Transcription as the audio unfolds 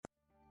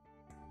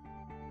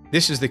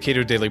This is the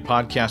Cato Daily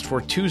Podcast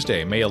for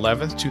Tuesday, May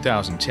 11th,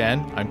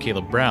 2010. I'm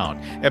Caleb Brown.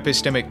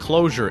 Epistemic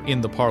closure in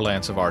the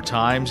parlance of our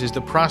times is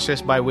the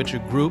process by which a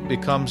group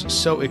becomes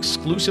so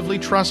exclusively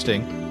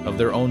trusting of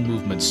their own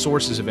movement's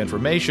sources of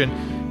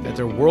information that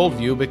their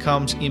worldview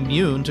becomes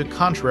immune to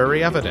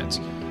contrary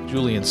evidence.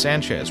 Julian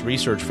Sanchez,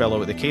 research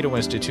fellow at the Cato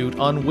Institute,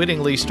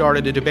 unwittingly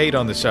started a debate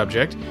on the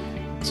subject.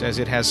 Says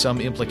it has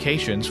some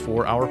implications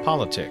for our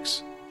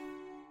politics.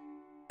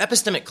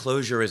 Epistemic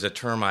closure is a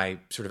term I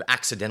sort of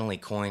accidentally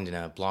coined in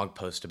a blog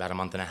post about a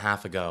month and a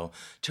half ago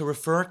to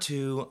refer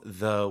to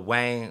the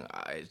way,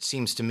 it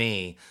seems to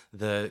me,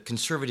 the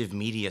conservative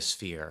media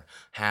sphere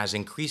has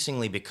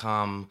increasingly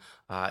become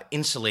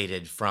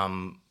insulated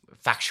from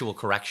factual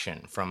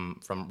correction,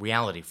 from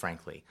reality,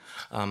 frankly.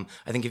 I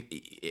think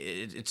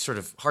it's sort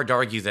of hard to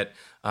argue that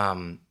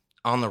on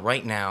the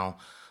right now,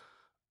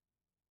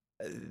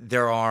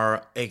 there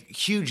are a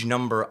huge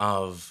number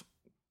of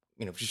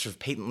just sort of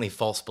patently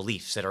false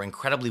beliefs that are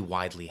incredibly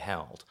widely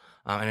held.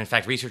 And in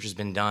fact, research has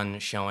been done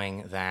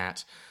showing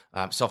that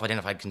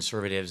self-identified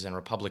conservatives and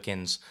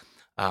Republicans,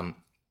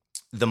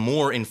 the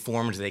more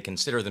informed they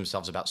consider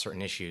themselves about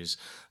certain issues,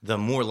 the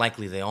more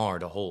likely they are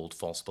to hold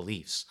false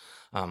beliefs.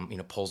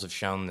 Polls have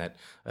shown that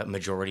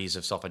majorities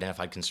of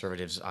self-identified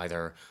conservatives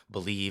either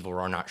believe or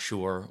are not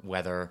sure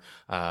whether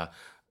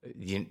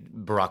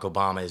Barack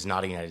Obama is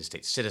not a United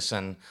States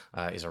citizen,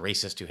 is a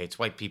racist who hates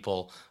white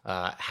people,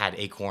 had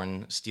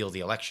Acorn steal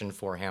the election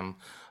for him.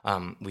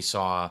 We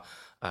saw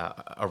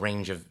a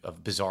range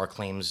of bizarre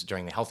claims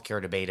during the healthcare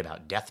debate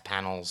about death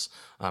panels.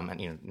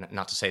 And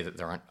not to say that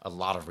there aren't a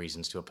lot of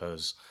reasons to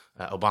oppose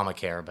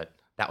Obamacare, but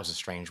that was a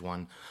strange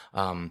one.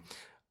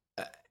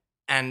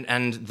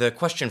 And the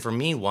question for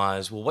me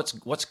was, well,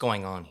 what's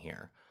going on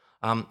here?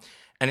 And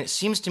it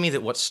seems to me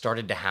that what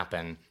started to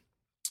happen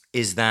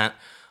is that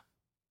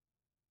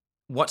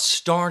what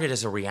started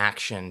as a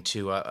reaction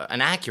to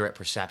an accurate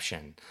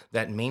perception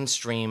that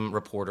mainstream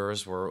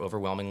reporters were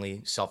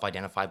overwhelmingly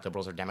self-identified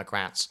liberals or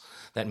Democrats,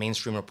 that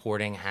mainstream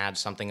reporting had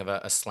something of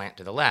a slant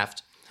to the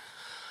left.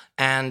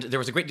 And there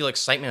was a great deal of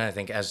excitement, I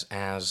think,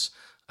 as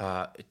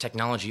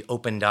technology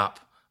opened up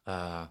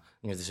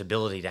this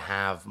ability to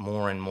have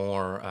more and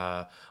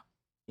more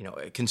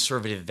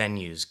conservative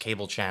venues,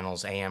 cable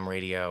channels, AM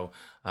radio,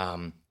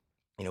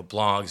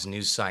 blogs,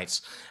 news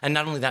sites. And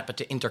not only that, but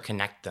to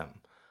interconnect them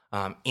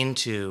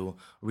into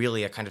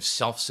really a kind of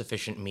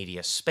self-sufficient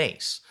media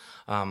space.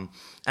 And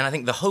I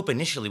think the hope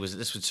initially was that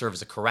this would serve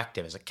as a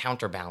corrective, as a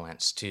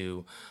counterbalance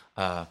to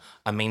a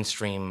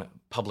mainstream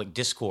public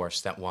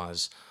discourse that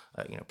was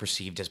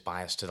perceived as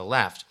biased to the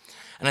left.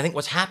 And I think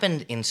what's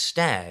happened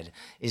instead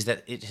is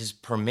that it has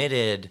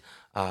permitted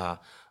sort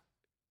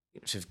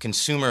of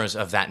consumers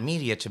of that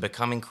media to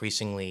become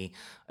increasingly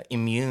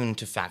immune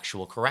to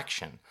factual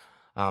correction.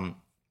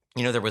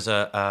 There was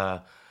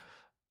a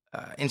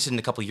incident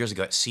a couple of years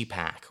ago at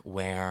CPAC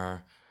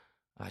where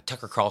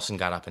Tucker Carlson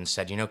got up and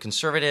said,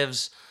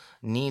 conservatives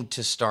need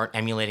to start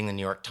emulating the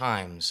New York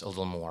Times a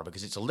little more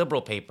because it's a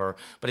liberal paper,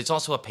 but it's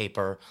also a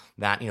paper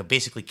that,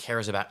 basically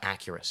cares about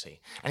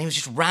accuracy. And he was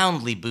just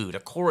roundly booed.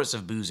 A chorus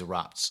of boos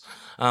erupts.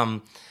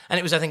 And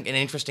it was, I think, an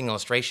interesting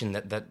illustration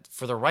that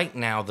for the right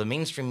now, the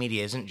mainstream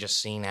media isn't just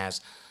seen as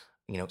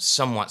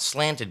somewhat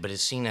slanted, but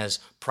is seen as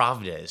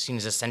pravda, is seen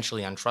as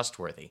essentially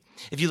untrustworthy.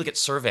 If you look at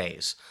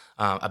surveys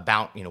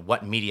about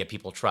what media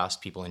people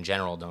trust, people in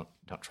general don't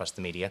trust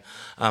the media.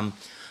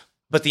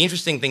 But the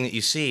interesting thing that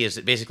you see is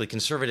that basically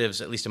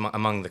conservatives, at least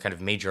among the kind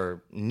of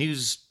major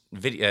news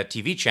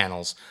TV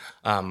channels,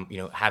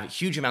 have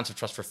huge amounts of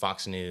trust for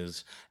Fox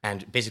News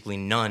and basically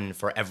none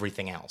for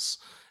everything else.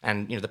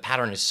 And the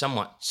pattern is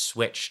somewhat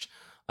switched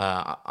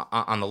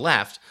on the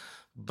left,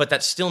 but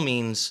that still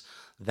means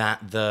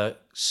that the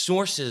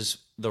sources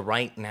the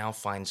right now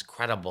finds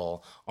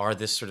credible are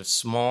this sort of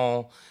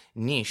small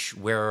niche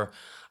where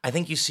I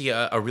think you see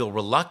a real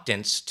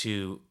reluctance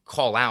to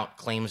call out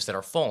claims that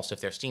are false if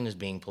they're seen as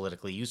being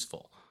politically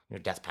useful.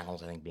 Death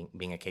panels, I think,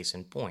 being a case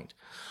in point.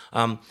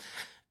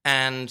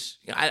 And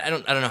I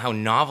don't know how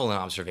novel an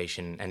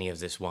observation any of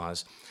this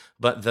was,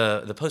 but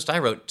the post I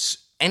wrote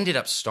ended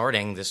up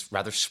starting this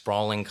rather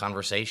sprawling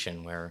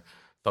conversation where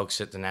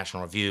folks at the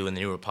National Review and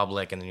the New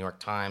Republic and the New York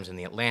Times and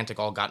the Atlantic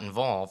all got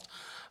involved.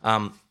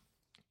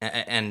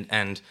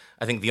 And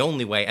I think the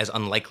only way, as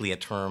unlikely a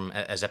term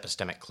as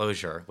epistemic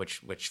closure,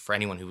 which for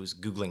anyone who's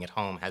Googling at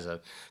home has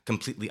a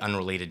completely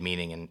unrelated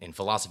meaning in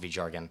philosophy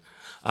jargon,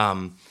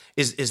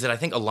 is that I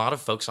think a lot of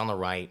folks on the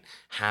right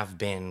have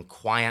been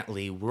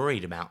quietly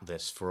worried about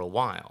this for a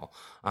while.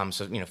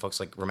 So folks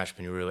like Ramesh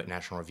Ponnuru at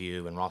National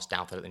Review and Ross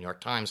Douthat at the New York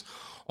Times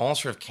all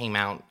sort of came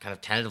out kind of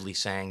tentatively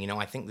saying,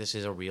 I think this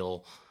is a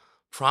real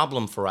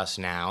problem for us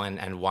now.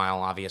 And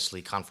while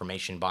obviously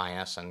confirmation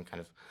bias and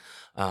kind of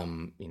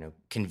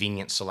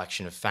convenient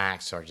selection of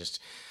facts are just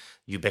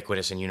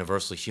ubiquitous and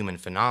universally human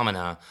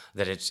phenomena,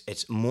 that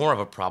it's more of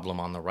a problem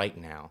on the right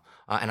now.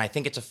 And I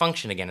think it's a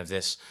function, again, of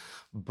this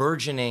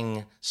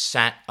burgeoning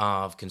set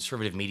of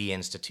conservative media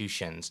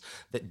institutions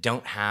that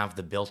don't have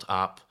the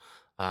built-up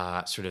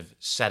sort of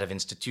set of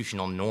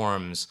institutional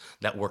norms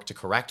that work to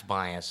correct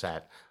bias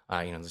at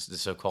the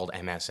so-called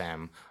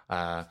MSM,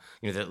 that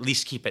at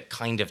least keep it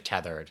kind of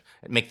tethered,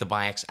 make the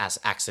bias as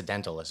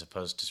accidental as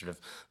opposed to sort of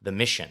the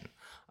mission,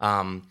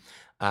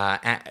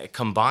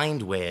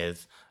 combined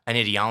with an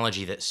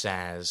ideology that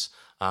says,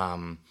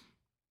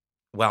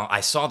 well,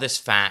 I saw this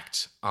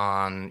fact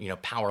on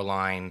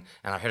Powerline,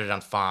 and I heard it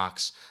on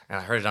Fox, and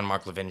I heard it on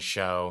Mark Levin's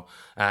show,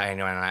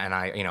 and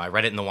I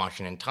read it in the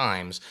Washington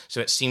Times, so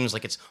it seems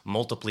like it's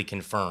multiply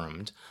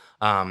confirmed.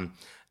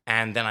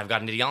 And then I've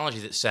got an ideology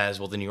that says,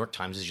 well, the New York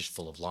Times is just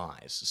full of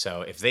lies.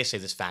 So if they say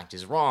this fact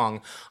is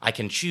wrong, I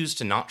can choose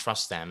to not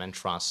trust them and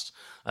trust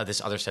this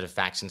other set of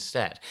facts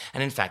instead.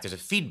 And in fact, there's a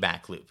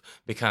feedback loop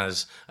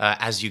because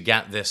as you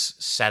get this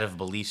set of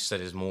beliefs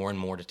that is more and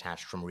more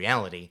detached from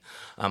reality,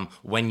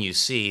 when you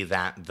see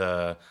that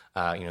the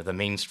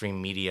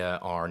mainstream media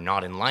are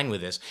not in line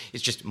with this,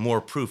 it's just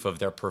more proof of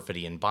their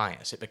perfidy and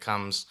bias. It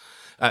becomes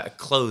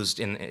closed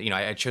in,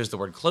 I chose the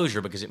word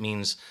closure because it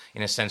means,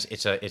 in a sense,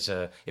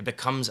 it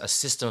becomes a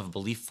system of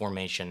belief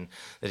formation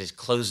that is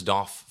closed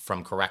off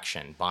from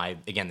correction by,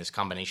 again, this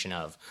combination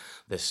of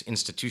this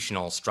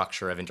institutional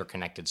structure of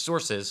interconnected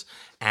sources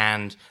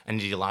and an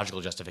ideological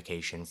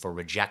justification for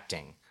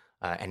rejecting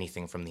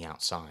anything from the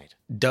outside.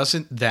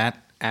 Doesn't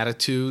that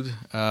attitude,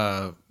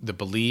 the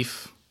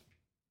belief,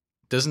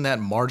 doesn't that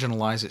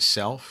marginalize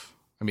itself?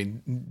 I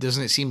mean,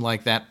 doesn't it seem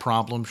like that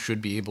problem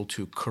should be able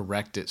to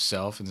correct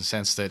itself in the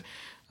sense that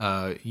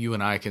you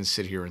and I can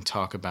sit here and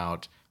talk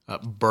about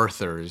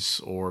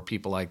birthers or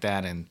people like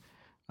that and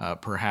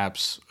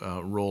perhaps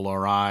roll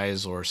our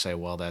eyes or say,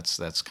 well, that's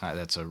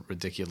a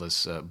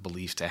ridiculous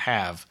belief to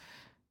have.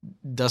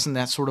 Doesn't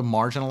that sort of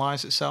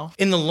marginalize itself?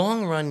 In the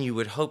long run, you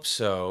would hope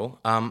so.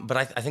 But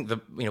I think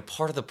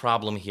part of the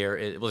problem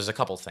here there's a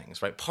couple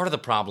things, right? Part of the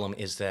problem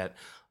is that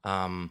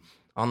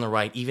on the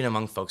right, even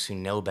among folks who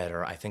know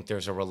better, I think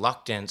there's a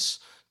reluctance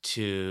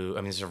to,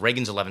 this is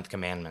Reagan's 11th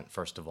commandment,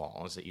 first of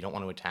all, is that you don't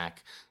want to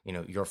attack,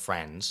 your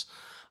friends.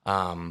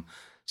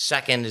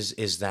 Second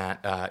is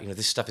that,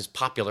 this stuff is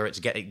popular.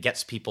 It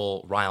gets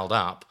people riled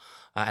up.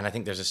 And I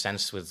think there's a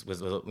sense with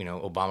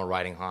Obama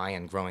riding high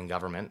and growing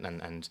government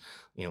and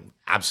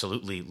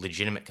absolutely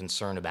legitimate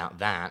concern about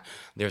that.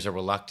 There's a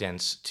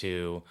reluctance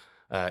to,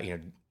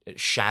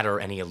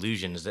 shatter any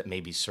illusions that may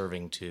be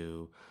serving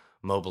to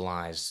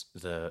mobilize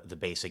the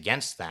base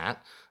against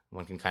that.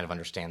 One can kind of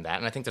understand that.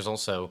 And I think there's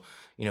also,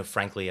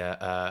 frankly,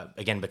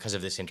 again, because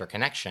of this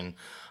interconnection,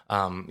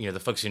 the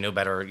folks who know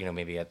better,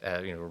 maybe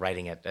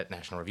writing at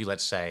National Review,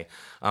 let's say,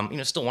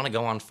 still want to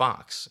go on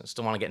Fox,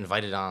 still want to get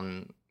invited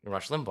on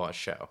Rush Limbaugh's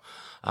show.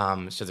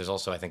 So there's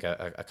also, I think,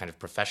 a kind of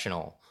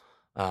professional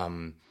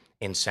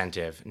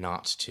incentive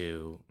not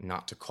to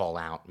call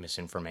out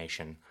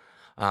misinformation.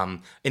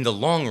 In the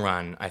long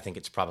run, I think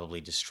it's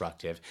probably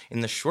destructive. In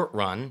the short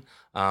run,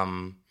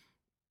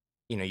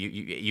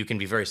 you can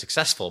be very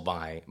successful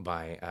by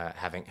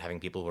having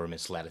people who are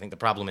misled. I think the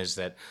problem is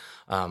that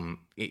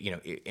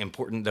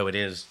important though it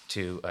is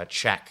to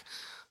check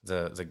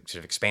the sort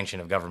of expansion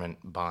of government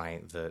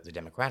by the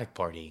Democratic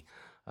Party,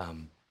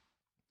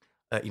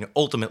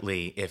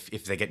 ultimately,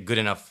 if they get good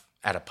enough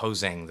at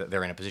opposing that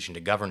they're in a position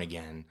to govern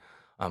again,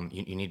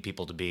 you need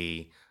people to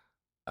be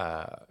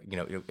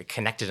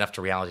connected enough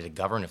to reality to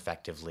govern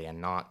effectively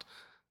and not,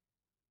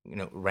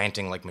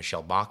 ranting like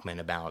Michelle Bachmann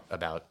about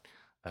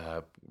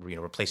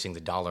replacing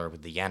the dollar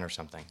with the yen or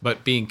something.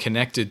 But being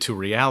connected to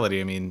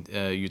reality,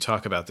 you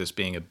talk about this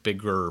being a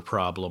bigger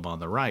problem on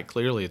the right.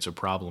 Clearly, it's a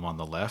problem on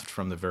the left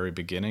from the very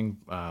beginning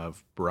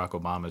of Barack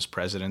Obama's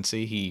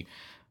presidency. He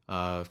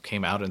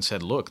came out and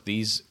said, look,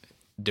 these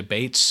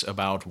debates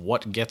about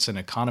what gets an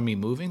economy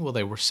moving, well,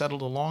 they were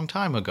settled a long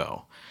time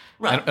ago.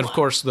 Right. And of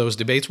course, those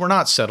debates were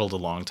not settled a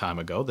long time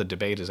ago. The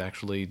debate is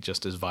actually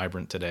just as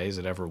vibrant today as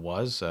it ever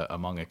was,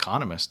 among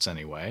economists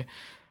anyway.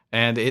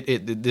 And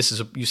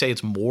you say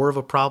it's more of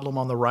a problem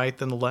on the right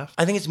than the left?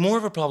 I think it's more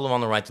of a problem on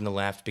the right than the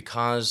left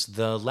because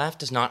the left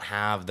does not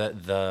have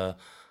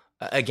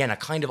again, a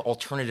kind of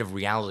alternative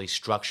reality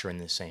structure in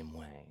the same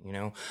way.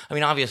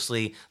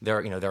 Obviously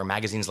there are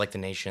magazines like The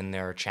Nation,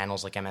 there are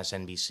channels like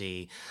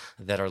MSNBC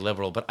that are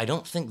liberal, but I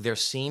don't think they're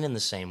seen in the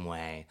same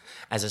way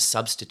as a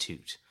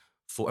substitute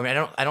for.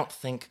 I don't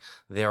think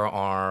there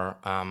are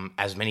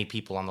as many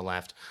people on the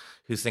left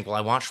who think, well,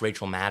 I watched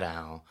Rachel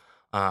Maddow,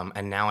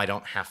 and now I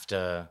don't have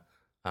to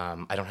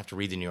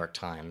read the New York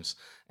Times.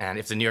 And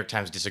if the New York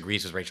Times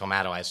disagrees with Rachel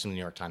Maddow, I assume the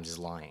New York Times is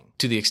lying.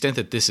 To the extent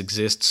that this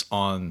exists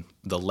on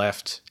the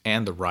left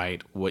and the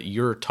right, what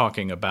you're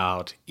talking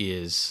about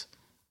is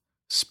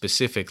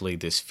specifically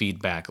this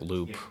feedback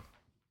loop,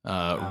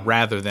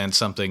 rather than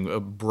something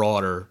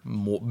broader,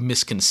 more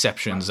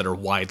misconceptions that are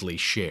widely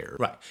shared.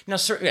 Right. Now,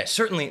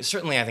 certainly,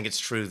 I think it's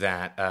true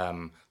that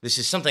this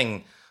is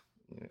something.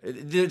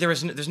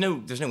 There's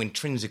no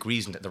intrinsic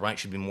reason that the right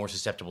should be more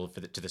susceptible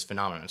to this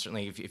phenomenon.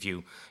 Certainly, if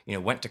you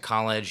went to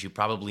college, you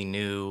probably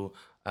knew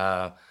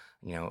a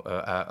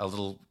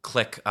little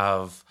clique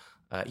of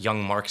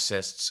young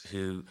Marxists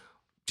who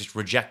just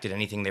rejected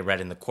anything they read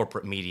in the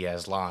corporate media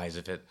as lies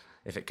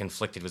if it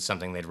conflicted with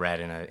something they'd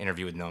read in an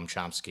interview with Noam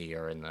Chomsky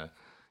or in the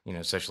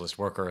socialist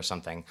worker or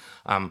something.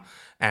 And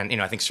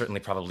I think certainly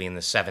probably in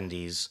the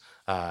 70s,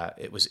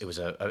 it was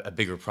a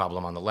bigger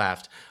problem on the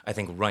left. I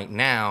think right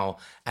now,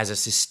 as a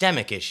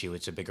systemic issue,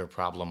 it's a bigger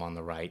problem on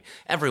the right.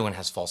 Everyone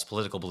has false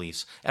political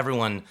beliefs.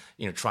 Everyone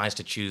tries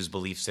to choose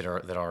beliefs that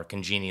are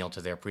congenial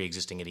to their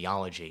pre-existing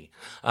ideology.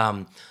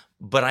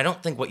 But I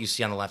don't think what you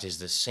see on the left is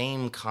the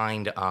same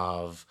kind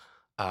of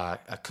a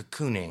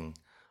cocooning.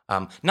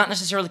 Not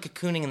necessarily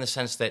cocooning in the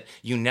sense that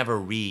you never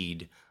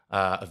read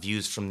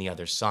views from the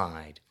other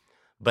side,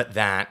 but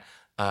that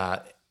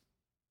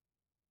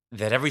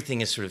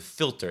everything is sort of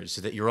filtered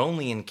so that you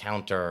only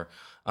encounter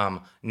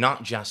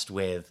not just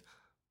with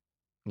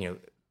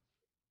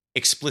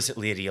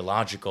explicitly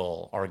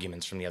ideological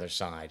arguments from the other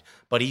side,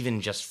 but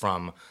even just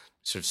from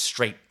sort of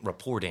straight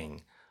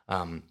reporting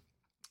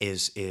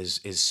is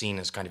seen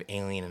as kind of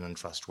alien and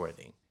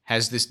untrustworthy.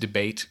 Has this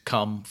debate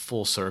come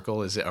full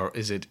circle? Is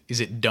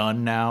it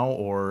done now,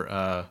 or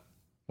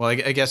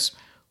I guess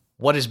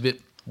what has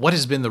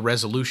been the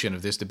resolution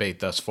of this debate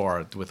thus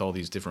far, with all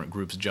these different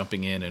groups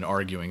jumping in and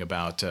arguing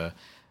about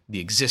the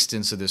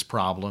existence of this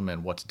problem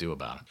and what to do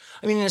about it?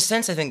 I mean, in a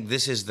sense, I think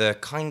this is the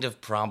kind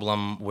of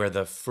problem where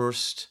the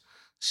first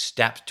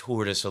step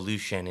toward a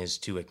solution is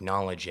to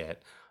acknowledge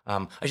it.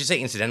 I should say,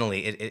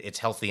 incidentally, it's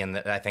healthy, and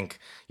I think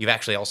you've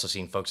actually also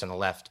seen folks on the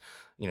left,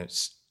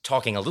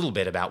 talking a little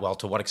bit about, well,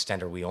 to what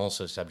extent are we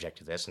also subject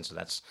to this? And so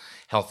that's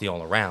healthy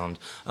all around.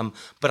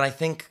 But I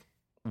think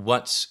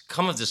what's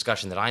come of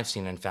discussion that I've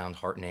seen and found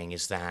heartening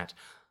is that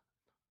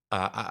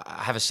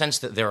I have a sense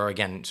that there are,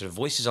 again, sort of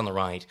voices on the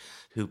right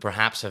who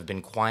perhaps have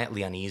been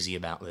quietly uneasy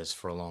about this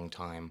for a long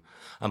time,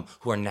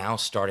 who are now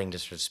starting to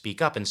sort of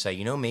speak up and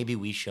say, maybe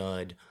we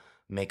should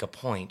make a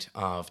point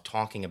of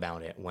talking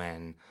about it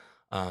when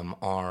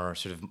our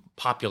sort of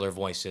popular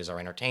voices, our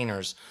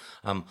entertainers,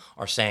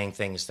 are saying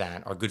things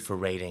that are good for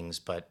ratings,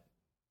 but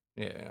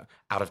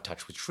out of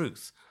touch with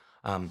truth.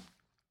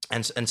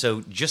 And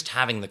so just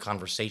having the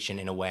conversation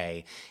in a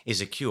way is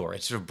a cure.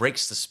 It sort of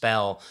breaks the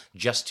spell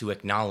just to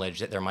acknowledge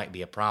that there might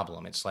be a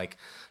problem. It's like,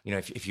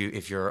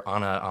 if you're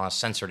on a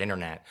censored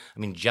internet, I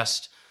mean,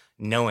 just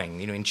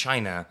knowing, in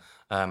China,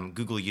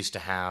 Google used to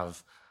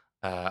have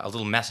a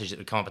little message that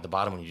would come up at the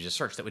bottom when you just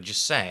search that would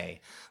just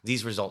say,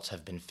 these results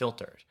have been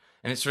filtered.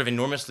 And it's sort of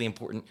enormously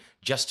important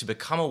just to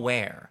become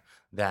aware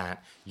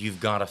that you've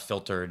got a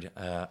filtered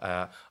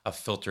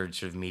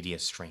sort of media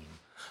stream.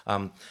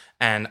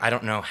 And I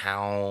don't know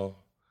how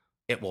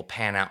it will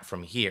pan out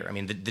from here. I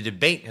mean, the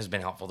debate has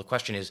been helpful. The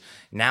question is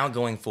now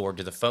going forward,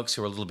 do the folks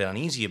who are a little bit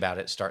uneasy about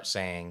it start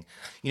saying,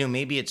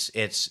 maybe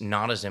it's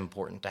not as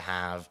important to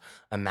have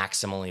a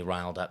maximally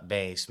riled up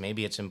base.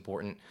 Maybe it's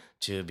important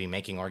to be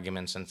making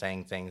arguments and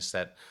saying things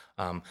that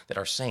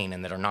are sane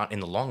and that are not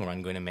in the long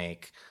run going to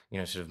make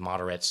sort of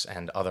moderates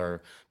and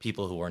other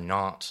people who are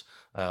not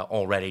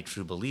already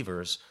true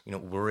believers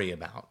worry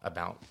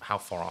about how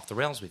far off the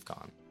rails we've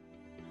gone.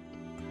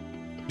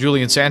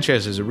 Julian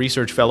Sanchez is a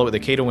research fellow at the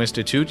Cato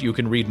Institute. You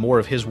can read more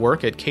of his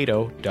work at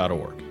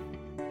cato.org.